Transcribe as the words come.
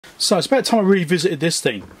So it's about time I revisited this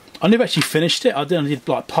thing. I never actually finished it. I did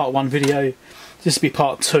like part 1 video. This would be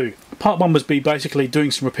part 2. Part 1 was basically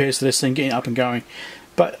doing some repairs to this thing, getting it up and going.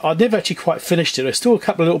 But I never actually quite finished it. There's still a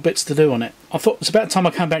couple of little bits to do on it. I thought it's about time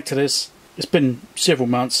I come back to this. It's been several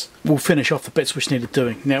months. We'll finish off the bits which needed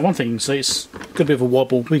doing. Now, one thing you can see, it's got a bit of a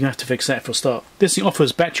wobble. We're going to have to fix that for a start. This thing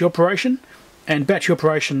offers battery operation, and battery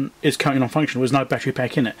operation is currently non-functional. There's no battery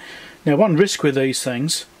pack in it. Now, one risk with these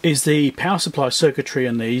things is the power supply circuitry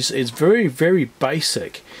on these is very, very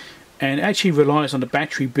basic, and actually relies on the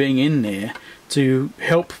battery being in there to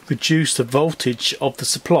help reduce the voltage of the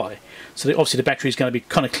supply. So obviously the battery is going to be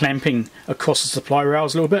kind of clamping across the supply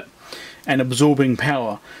rails a little bit and absorbing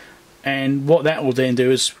power. And what that will then do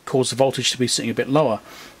is cause the voltage to be sitting a bit lower.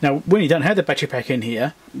 Now, when you don't have the battery pack in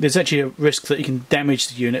here, there's actually a risk that you can damage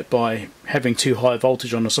the unit by having too high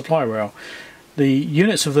voltage on the supply rail. The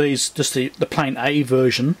units of these, just the plain A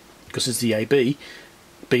version, because it's the AB,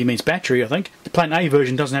 B means battery I think, the plain A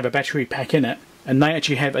version doesn't have a battery pack in it, and they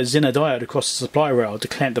actually have a Zener diode across the supply rail to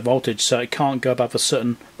clamp the voltage, so it can't go above a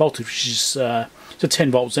certain voltage, which is it's a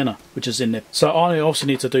 10 volt Zener, which is in there. So I also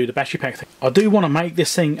need to do the battery pack thing. I do want to make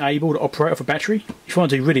this thing able to operate off a battery. If you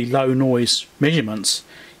want to do really low noise measurements,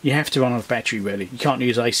 you have to run off a battery really. You can't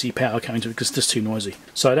use AC power coming to it because it's just too noisy.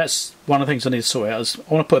 So that's one of the things I need to sort out, is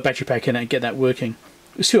I want to put a battery pack in it and get that working.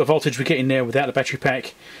 Let's see what voltage we get in there without the battery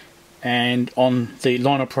pack, and on the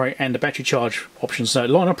line operate and the battery charge options. So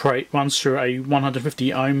line operate runs through a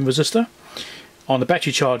 150 ohm resistor. On the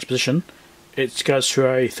battery charge position, it goes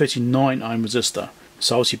through a 39 ohm resistor,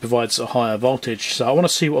 so obviously provides a higher voltage. So I want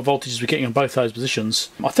to see what voltages we're getting on both those positions.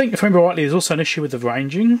 I think, if I remember rightly, there's also an issue with the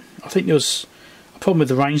ranging. I think there was a problem with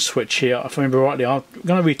the range switch here, if I remember rightly. I'm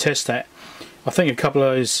going to retest that. I think a couple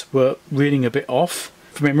of those were reading a bit off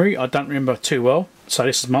from memory. I don't remember too well, so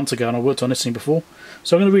this is months ago and I worked on this thing before,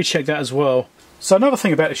 so I'm going to recheck that as well. So another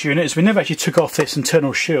thing about this unit is we never actually took off this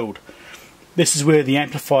internal shield. This is where the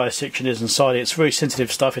amplifier section is inside it. It's very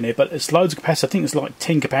sensitive stuff in here, but it's loads of capacitors. I think there's like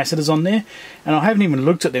 10 capacitors on there, and I haven't even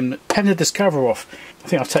looked at them. I haven't had this cover off. I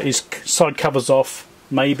think I'll take these side covers off,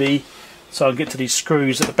 maybe, so I'll get to these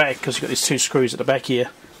screws at the back, because you've got these 2 screws at the back here.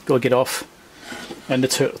 Got to get off, and the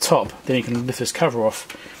 2 at the top. Then you can lift this cover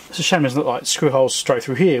off. It's a shame there's not like screw holes straight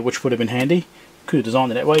through here, which would have been handy. Could have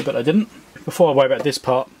designed it that way, but I didn't. Before I worry about this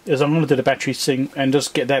part, is I'm going to do the battery thing and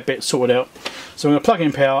just get that bit sorted out. So I'm going to plug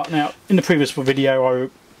in power. Now, in the previous video I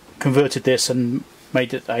converted this and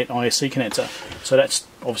made it an ISC connector, so that's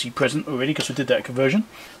obviously present already because we did that conversion.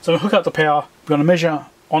 So I'm going to hook up the power. We're going to measure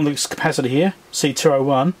on this capacitor here,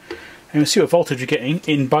 C201, and we'll see what voltage we're getting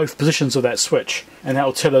in both positions of that switch, and that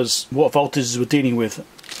will tell us what voltages we're dealing with.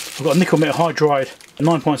 I've got a nickel metal hydride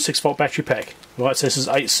 9.6 volt battery pack. Right, so this is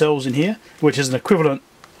 8 cells in here, which is an equivalent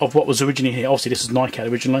of what was originally here. Obviously this is NiCad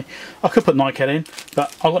originally. I could put NiCad in,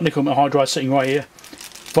 but I've got nickel metal hydride sitting right here.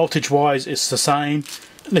 Voltage wise it's the same.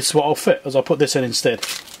 This is what I'll fit, as I'll put this in instead.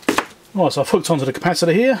 Right, so I've hooked onto the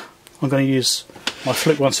capacitor here. I'm going to use my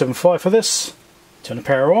Fluke 845 for this. Turn the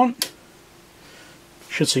power on.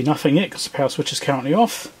 Should see nothing yet because the power switch is currently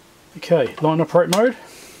off. Okay, line operate mode.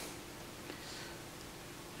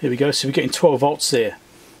 Here we go, so we're getting 12 volts there.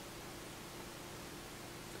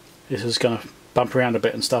 This is going to bump around a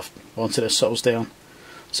bit and stuff until it settles down.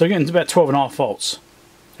 So we're getting about 12.5 volts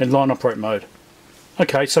in line operate mode.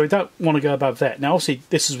 Okay, so we don't want to go above that. Now obviously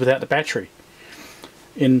this is without the battery.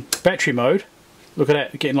 In battery mode, look at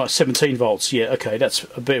that, we're getting like 17 volts. Yeah, okay, that's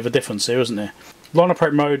a bit of a difference there, isn't there? Line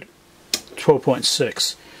operate mode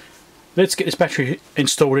 12.6. Let's get this battery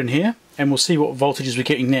installed in here and we'll see what voltages we're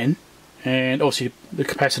getting then. And obviously the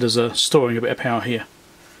capacitors are storing a bit of power here.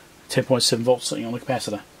 10.7 volts sitting on the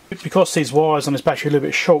capacitor. Because these wires on this battery are a little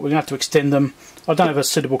bit short, we're going to have to extend them. I don't have a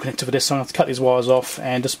suitable connector for this, so I'm going to have to cut these wires off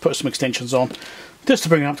and just put some extensions on. Just to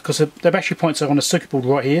bring it up, because the battery points are on the circuit board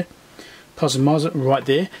right here. Plus and minus right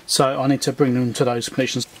there, so I need to bring them to those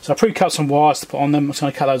connections. So I pre-cut some wires to put on them. I'm just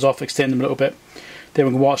going to cut those off, extend them a little bit. Then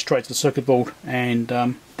we can wire straight to the circuit board, and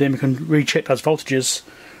then we can recheck those voltages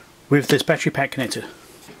with this battery pack connector.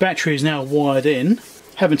 Battery is now wired in.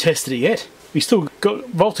 Haven't tested it yet. We still got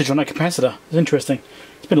voltage on that capacitor. It's interesting.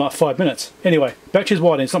 It's been like 5 minutes. Anyway, battery's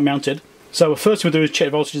wired in, it's not mounted. So the first thing we'll do is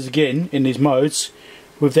check voltages again in these modes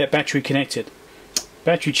with that battery connected.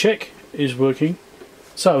 Battery check is working.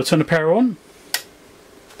 So we'll turn the power on.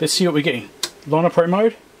 Let's see what we're getting. Line operate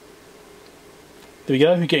mode. There we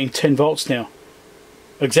go, we're getting 10 volts now.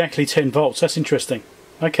 Exactly 10 volts, that's interesting.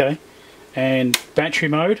 Okay. And battery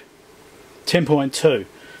mode, 10.2.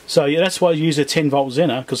 So yeah, that's why I use a 10 volt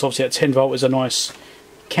Zener, because obviously that 10 volt is a nice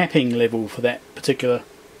capping level for that particular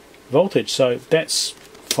voltage, so that's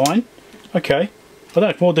fine. Okay, I don't know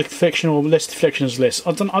if more deflection or less deflection is less.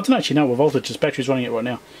 I don't actually know what voltage this battery is running at right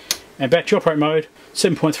now. And battery operate mode,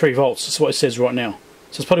 7.3 volts. That's what it says right now.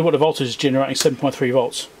 So it's probably what the voltage is generating, 7.3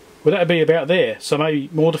 volts. Well, that would be about there. So maybe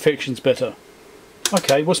more deflection's better.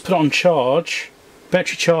 Okay, let's put it on charge.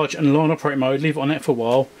 Battery charge and line operate mode. Leave it on that for a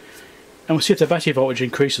while. And we'll see if the battery voltage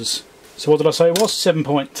increases. So what did I say it was?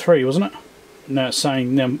 7.3, wasn't it? No, it's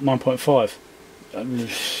saying 9.5.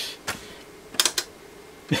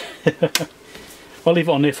 I'll leave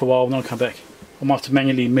it on there for a while and then I'll come back. I might have to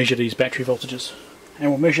manually measure these battery voltages.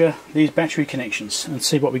 And we'll measure these battery connections and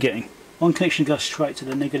see what we're getting. One connection goes straight to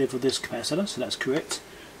the negative of this capacitor, so that's correct.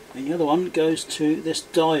 And the other one goes to this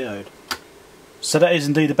diode. So that is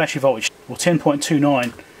indeed the battery voltage, or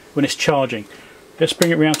 10.29 when it's charging. Let's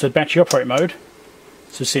bring it round to battery operate mode.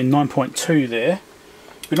 So see 9.2 there.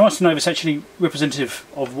 It'd be nice to know if it's actually representative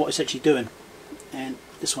of what it's actually doing. And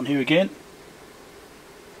this one here again,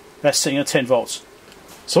 that's sitting at 10 volts.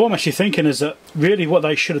 So what I'm actually thinking is that really what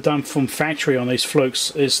they should have done from factory on these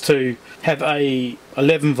Flukes is to have a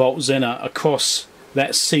 11 volt Zener across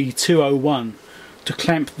that C201 to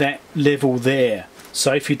clamp that level there.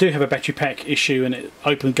 So if you do have a battery pack issue and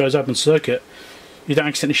it goes open circuit, you don't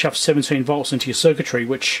accidentally shove 17 volts into your circuitry,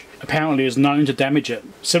 which apparently is known to damage it.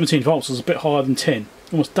 17 volts is a bit higher than 10,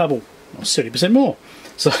 almost double, 70% more.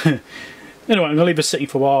 So anyway, I'm going to leave it sitting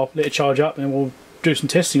for a while, let it charge up, and we'll do some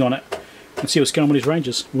testing on it and see what's going on with these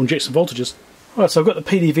ranges. We'll inject some voltages. Alright, so I've got the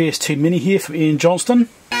PDVS2 Mini here from Ian Johnston.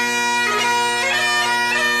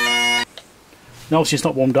 Now obviously it's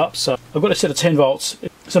not warmed up, so I've got it set at 10 volts.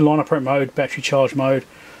 It's in line operate mode, battery charge mode.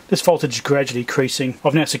 This voltage is gradually increasing.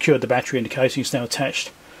 I've now secured the battery in the casing, it's now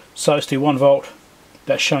attached. So let's do 1 volt,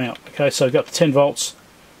 that's showing up. Okay, so I've got up to 10 volts.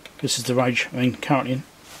 This is the range I'm currently in.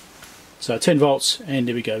 So 10 volts, and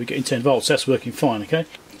there we go, we're getting 10 volts, that's working fine, okay?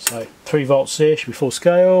 So 3 volts there, should be full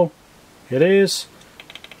scale. Here it is.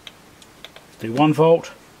 Do 1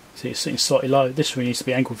 volt. See, it's sitting slightly low. This really needs to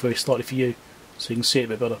be angled very slightly for you, so you can see it a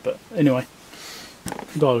bit better. But anyway,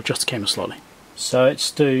 I'll adjust the camera slightly. So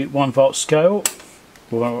let's do 1 volt scale,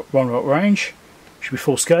 1 volt range. Should be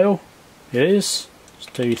full scale. Here it is. Let's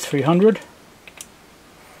do 300.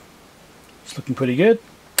 It's looking pretty good.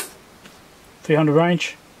 300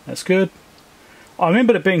 range. That's good. I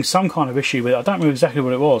remember there being some kind of issue with it. I don't remember exactly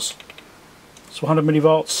what it was. It's 100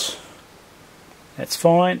 millivolts. That's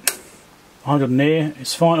fine. 100 in there.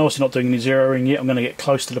 It's fine. Obviously not doing any zeroing yet. I'm going to get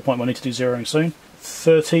close to the point where I need to do zeroing soon.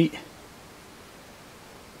 30.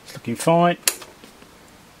 It's looking fine.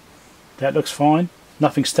 That looks fine.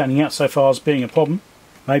 Nothing standing out so far as being a problem.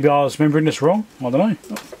 Maybe I was remembering this wrong. I don't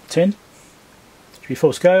know. 10. Should be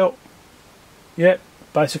full scale. Yep.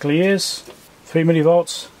 Basically is. 3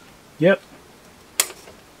 millivolts. Yep.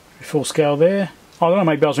 Full scale there. I don't know,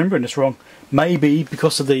 maybe I was remembering this wrong. Maybe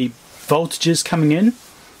because of the voltages coming in,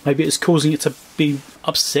 maybe it's causing it to be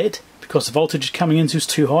upset because the voltage coming in is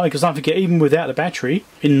too high. Because don't forget, even without the battery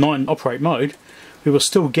in 9 operate mode, we were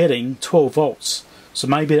still getting 12 volts. So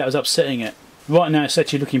maybe that was upsetting it. Right now it's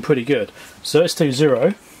actually looking pretty good. So let's do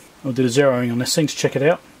 0. We'll do the zeroing on this thing to check it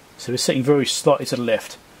out. So we're sitting very slightly to the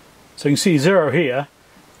left. So you can see 0 here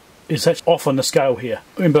is actually off on the scale here.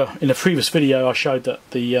 Remember in the previous video I showed that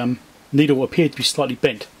the needle appeared to be slightly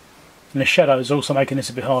bent, and the shadows also making this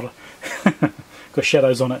a bit harder. Got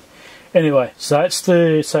shadows on it. Anyway, so it's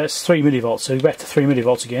 3 millivolts. So we're back to 3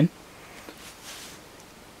 millivolts again.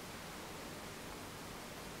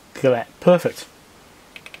 Look at that, perfect.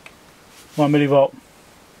 1 millivolt,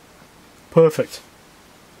 perfect.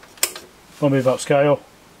 1 millivolt scale.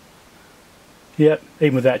 Yep,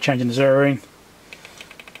 even without changing the zeroing.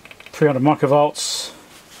 300 microvolts.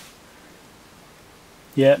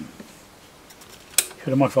 Yep.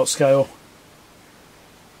 300 microvolt scale.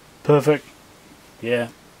 Perfect. Yeah.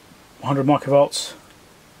 100 microvolts.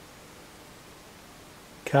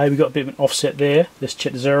 Okay, we've got a bit of an offset there. Let's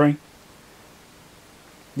check the zeroing.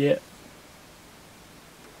 Yep.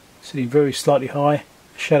 Sitting very slightly high.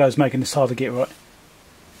 Shadow's making this hard to get right.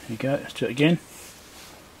 There you go. Let's do it again.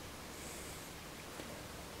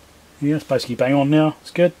 Yeah, it's basically bang on now. It's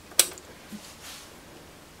good.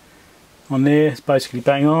 On there, it's basically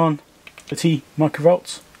bang on. 30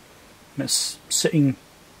 microvolts. And it's sitting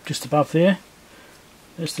just above there.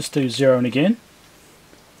 Let's just do zeroing again.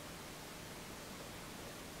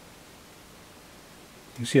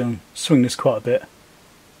 You can see I'm swinging this quite a bit.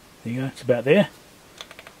 There you go, it's about there.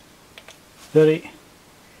 30.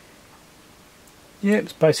 Yeah,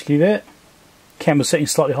 it's basically there. Camera's setting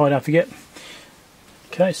slightly high, don't forget.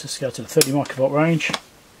 Okay, so let's go to the 30 microvolt range.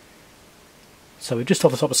 So we're just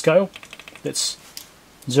off the top of scale. Let's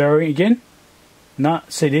zero again. No,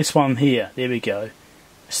 see this one here. There we go.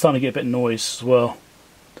 It's starting to get a bit of noise as well.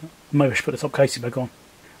 Maybe I should put the top casing back on.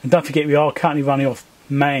 And don't forget, we are currently running off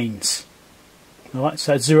mains. Alright,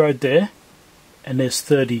 so it's zeroed there, and there's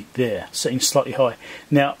 30 there, sitting slightly high.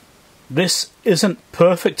 Now, this isn't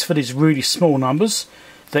perfect for these really small numbers.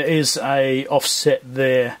 There is a offset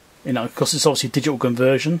there, you know, because it's obviously digital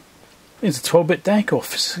conversion. It's a 12-bit DAC or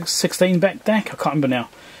 16-bit DAC, I can't remember now.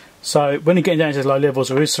 So when you're getting down to the low levels,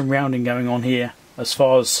 there is some rounding going on here as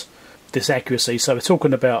far as this accuracy. So we're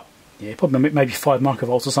talking about, yeah, probably maybe 5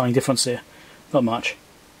 microvolts or something difference there. Not much.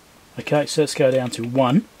 Okay, so let's go down to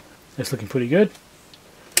 1. That's looking pretty good.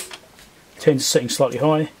 10 is sitting slightly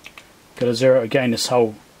high. Go to 0 again. This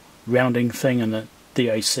whole rounding thing and the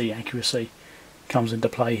DAC accuracy comes into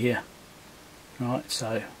play here. Right,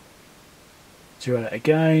 so 0 that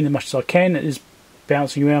again as much as I can. It is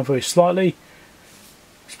bouncing around very slightly.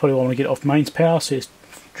 It's probably why I want to get it off mains power, so it's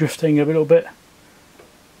drifting a little bit.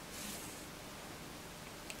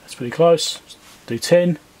 That's pretty close. Do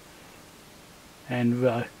 10 and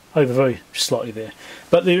over very slightly there.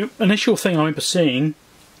 But the initial thing I remember seeing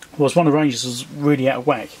was one of the ranges was really out of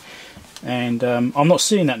whack, and I'm not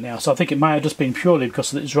seeing that now, so I think it may have just been purely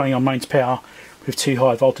because it's running on mains power with too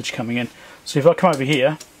high voltage coming in. So if I come over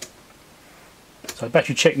here, so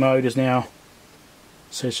battery check mode is now,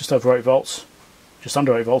 says just over 8 volts, just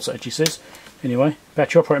under 8 volts it actually says. Anyway,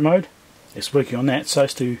 battery operate mode, it's working on that, so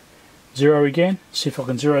let's do 0 again, see if I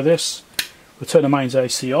can 0 this. We'll turn the mains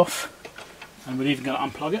AC off, and we're even going to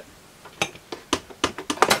unplug it.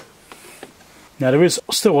 Now there is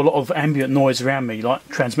still a lot of ambient noise around me, like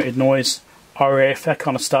transmitted noise, RF, that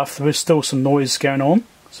kind of stuff. There is still some noise going on,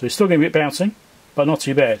 so it's still going to be a bit bouncing, but not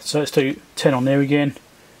too bad. So let's do 10 on there again,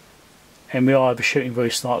 and we are overshooting very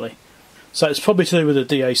slightly. So it's probably to do with the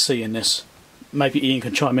DAC in this. Maybe Ian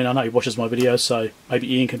can chime in. I know he watches my videos, so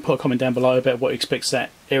maybe Ian can put a comment down below about what he expects that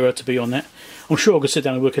error to be on that. I'm sure I could sit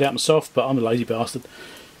down and work it out myself, but I'm a lazy bastard.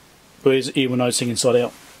 Whereas Ian will know sing inside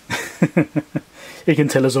out. He can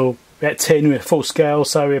tell us all. At 10 we're full scale,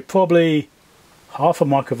 so we're probably half a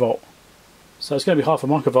microvolt. So it's going to be half a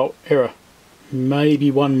microvolt error. Maybe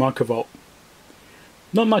 1 microvolt.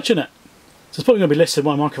 Not much in it. So it's probably going to be less than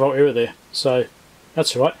 1 microvolt error there. So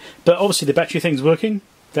that's alright. But obviously the battery thing's working.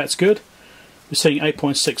 That's good. We're seeing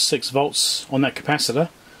 8.66 volts on that capacitor.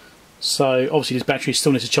 So obviously this battery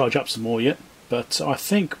still needs to charge up some more yet. But I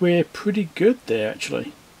think we're pretty good there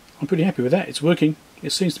actually. I'm pretty happy with that. It's working.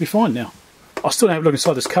 It seems to be fine now. I'll still have a look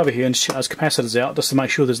inside this cover here and check those capacitors out just to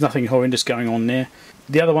make sure there's nothing horrendous going on there.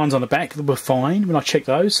 The other ones on the back were fine when I checked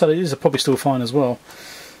those, so these are probably still fine as well.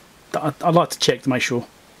 But I'd like to check to make sure.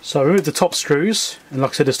 So I removed the top screws, and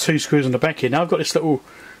like I said, there's 2 screws on the back here. Now I've got this little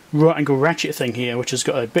right angle ratchet thing here which has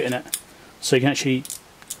got a bit in it, so you can actually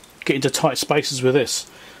get into tight spaces with this.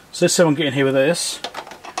 So let's see if I'm getting here with this.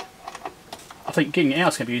 I think getting it out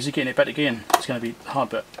is going to be easy, getting it back again it's going to be hard,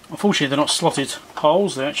 but unfortunately they're not slotted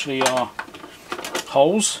holes, they actually are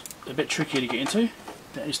holes. They're a bit trickier to get into.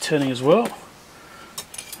 That is turning as well.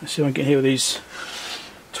 Let's see if I can get here with these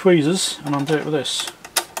tweezers and undo it with this.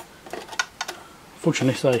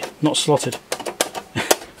 Fortunately they're not slotted.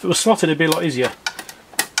 If it was slotted it'd be a lot easier.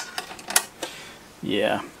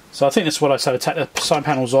 Yeah, so I think that's what I say, take the side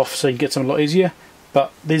panels off so you can get them a lot easier.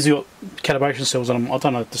 But these are your calibration cells on them. I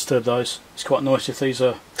don't know how to disturb those. It's quite nice if these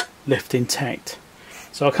are left intact.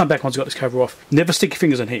 So I'll come back once I've got this cover off. Never stick your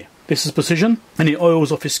fingers in here. This is precision. Any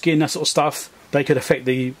oils off your skin, that sort of stuff, they could affect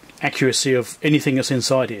the accuracy of anything that's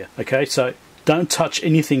inside here. Okay, so don't touch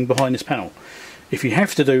anything behind this panel. If you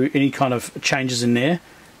have to do any kind of changes in there,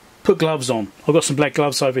 put gloves on. I've got some black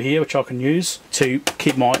gloves over here which I can use to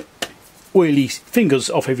keep my oily fingers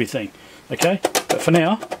off everything. Okay, but for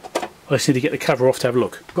now, I just need to get the cover off to have a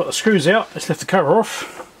look. Got the screws out, let's lift the cover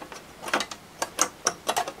off.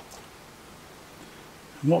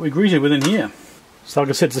 And what we greeted with in here. So like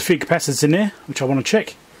I said, there's a few capacitors in there, which I want to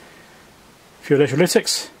check. A few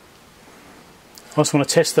electrolytics. I just want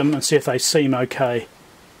to test them and see if they seem okay.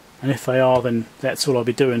 And if they are, then that's all I'll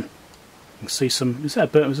be doing. You can see some, is that a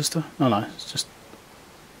burnt resistor? Oh no, it's just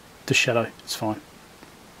the shadow, it's fine.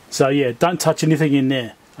 So yeah, don't touch anything in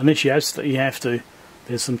there, unless you absolutely have to.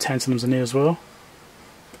 There's some tantalums in there as well,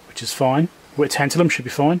 which is fine. Wet tantalum should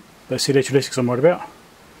be fine. Those electrolytics I'm worried about.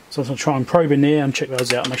 So I'm going to try and probe in there and check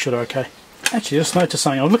those out and make sure they're okay. Actually, just noticed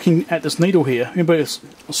something. I'm looking at this needle here. Remember, I was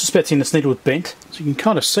suspecting this needle was bent. So you can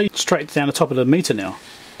kind of see straight down the top of the meter now.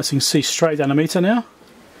 So you can see straight down the meter now.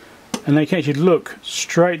 And then you can actually look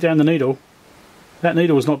straight down the needle. That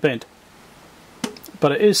needle is not bent.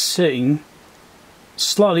 But it is sitting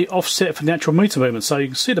slightly offset from the actual meter movement. So you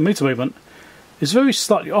can see the meter movement is very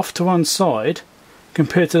slightly off to one side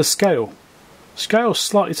compared to the scale. Scale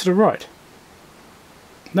slightly to the right.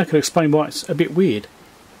 That could explain why it's a bit weird.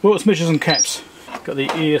 Well, it's measures and caps. Got the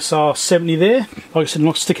ESR 70 there. Like I said, I'm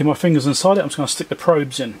not sticking my fingers inside it, I'm just going to stick the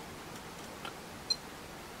probes in.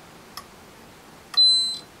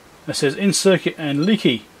 It says in circuit and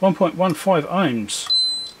leaky 1.15 ohms.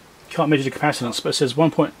 Can't measure the capacitance, but it says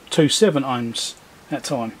 1.27 ohms at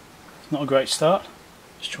time. It's not a great start.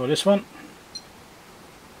 Let's try this one.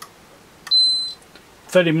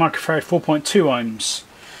 30 microfarad 4.2 ohms.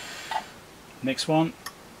 Next one.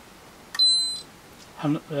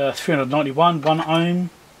 391 1 ohm.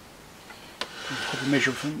 Probably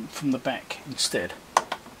measure from the back instead.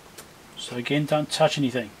 So again, don't touch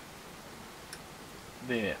anything.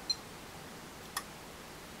 There.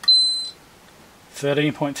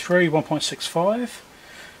 13.3 1.65,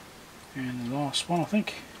 and the last one I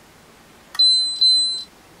think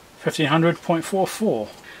 1500.44.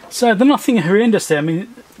 So there's nothing horrendous there. I mean,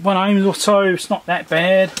 1 ohm or so, it's not that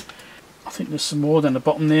bad. I think there's some more down the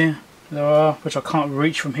bottom there which I can't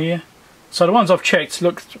reach from here. So the ones I've checked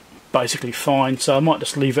look basically fine, so I might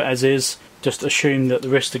just leave it as is, just assume that the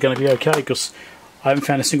rest are going to be okay, because I haven't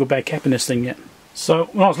found a single bad cap in this thing yet. So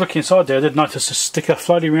when I was looking inside there, I did notice a sticker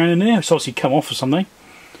floating around in there. It's obviously come off or something,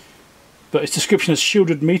 but its description is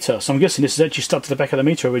shielded meter, so I'm guessing this is actually stuck to the back of the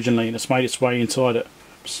meter originally and it's made its way inside it.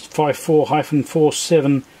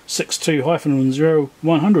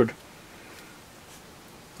 54-4762-0100.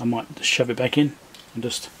 I might just shove it back in and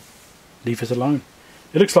just leave it alone.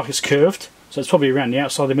 It looks like it's curved, so it's probably around the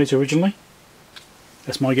outside of the meter originally.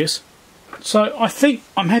 That's my guess. So I think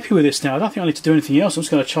I'm happy with this now. I don't think I need to do anything else. I'm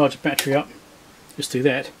just going to charge the battery up. Just do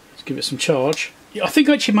that. Let's give it some charge. Yeah, I think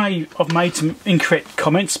I actually I've made some incorrect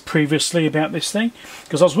comments previously about this thing,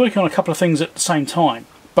 because I was working on a couple of things at the same time.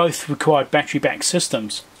 Both required battery back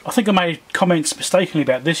systems. I think I made comments mistakenly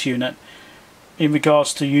about this unit in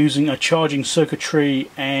regards to using a charging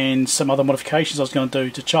circuitry and some other modifications I was going to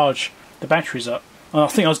do to charge the batteries up. And I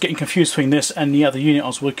think I was getting confused between this and the other unit I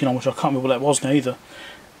was working on, which I can't remember what that was now either.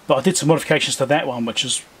 But I did some modifications to that one, which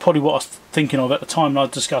is probably what I was thinking of at the time when I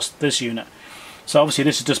discussed this unit. So obviously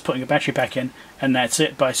this is just putting a battery back in, and that's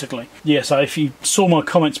it basically. Yeah, so if you saw my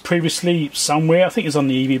comments previously somewhere, I think it's on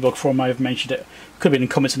the EV blog forum, I may have mentioned it. Could have been in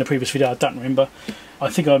comments in the previous video, I don't remember. I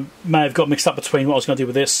think I may have got mixed up between what I was going to do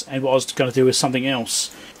with this and what I was going to do with something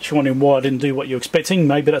else. If you're wondering why I didn't do what you're expecting,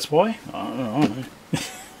 maybe that's why. I don't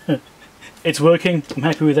know. It's working, I'm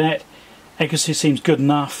happy with that. Accuracy seems good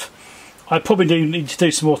enough. I probably do need to do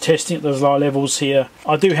some more testing at those lower levels here.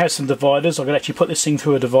 I do have some dividers. I could actually put this thing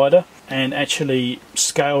through a divider and actually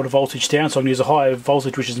scale the voltage down, so I can use a higher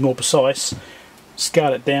voltage which is more precise,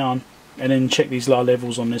 scale it down, and then check these low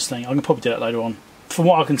levels on this thing. I can probably do that later on. From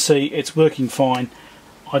what I can see, it's working fine.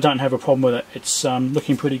 I don't have a problem with it. It's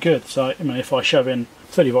looking pretty good. So I mean, if I shove in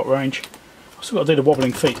 30 volt range, I've still got to do the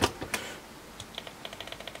wobbling feet.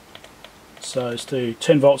 So let's do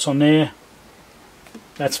 10 volts on there.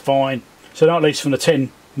 That's fine. So now at least from the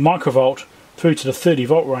 10 microvolt through to the 30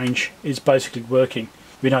 volt range is basically working.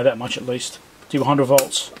 We know that much at least. Do 100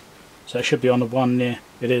 volts. So it should be on the one there.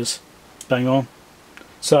 It is. Bang on.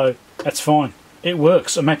 So that's fine. It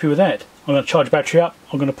works. I'm happy with that. I'm going to charge the battery up.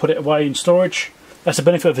 I'm going to put it away in storage. That's the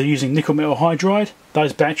benefit of using nickel metal hydride.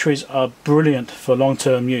 Those batteries are brilliant for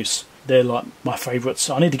long-term use. They're like my favourites.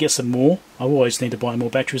 I need to get some more. I always need to buy more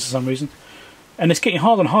batteries for some reason. And it's getting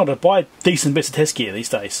harder and harder to buy decent bits of test gear these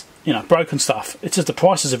days. You know, broken stuff. It's just the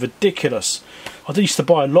prices are ridiculous. I used to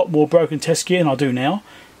buy a lot more broken test gear than I do now,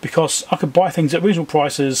 because I could buy things at reasonable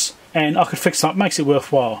prices and I could fix it up, makes it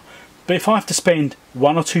worthwhile. But if I have to spend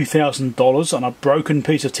 $1,000 or $2,000 on a broken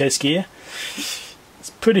piece of test gear, it's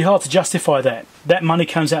pretty hard to justify that. That money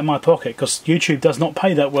comes out of my pocket because YouTube does not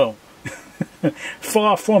pay that well.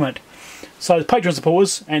 Far from it. So the Patreon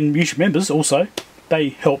supporters and YouTube members also, they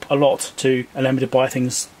help a lot to allow me to buy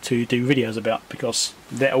things to do videos about, because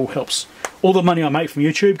that all helps. All the money I make from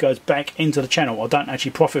YouTube goes back into the channel. I don't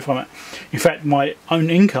actually profit from it. In fact, my own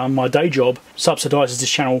income, my day job, subsidises this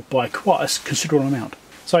channel by quite a considerable amount.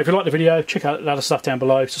 So if you like the video, check out the other stuff down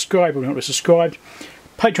below. Subscribe if you're not subscribed.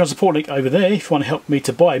 Patreon support link over there if you want to help me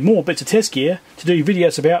to buy more bits of test gear to do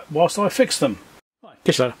videos about whilst I fix them. Right,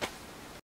 catch you later.